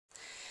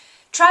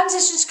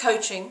Transitions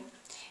Coaching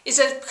is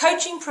a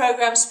coaching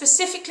program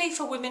specifically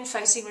for women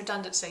facing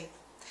redundancy.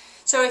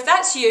 So if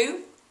that's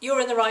you, you're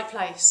in the right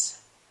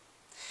place.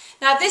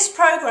 Now this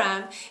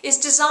program is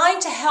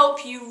designed to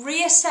help you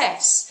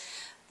reassess.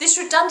 This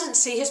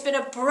redundancy has been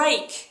a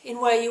break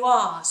in where you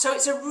are. So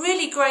it's a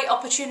really great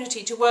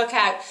opportunity to work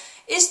out,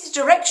 is the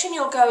direction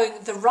you're going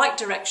the right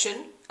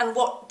direction, and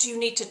what do you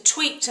need to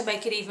tweak to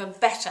make it even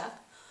better?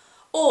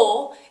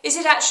 Or is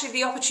it actually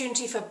the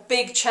opportunity for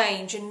big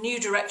change and new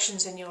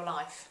directions in your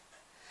life?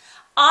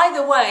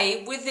 Either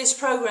way, with this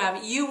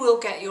program, you will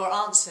get your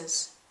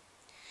answers.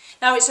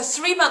 Now, it's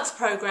a 3-month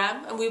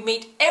program, and we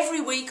meet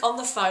every week on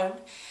the phone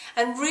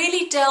and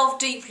really delve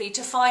deeply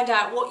to find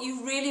out what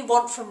you really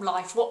want from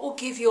life, what will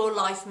give your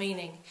life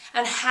meaning,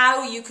 and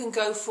how you can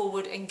go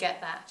forward and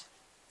get that.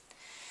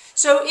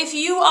 So if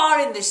you are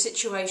in this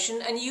situation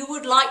and you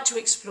would like to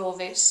explore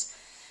this,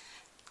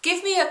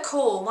 give me a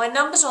call. My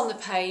number's on the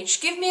page.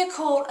 Give me a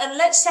call and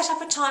let's set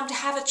up a time to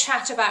have a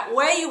chat about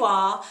where you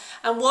are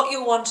and what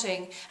you're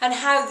wanting, and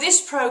how this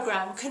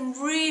program can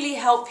really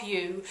help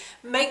you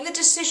make the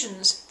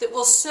decisions that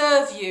will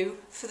serve you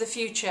for the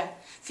future,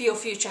 for your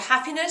future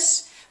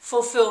happiness,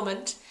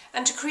 fulfillment,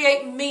 and to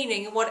create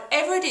meaning in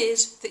whatever it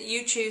is that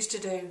you choose to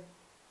do.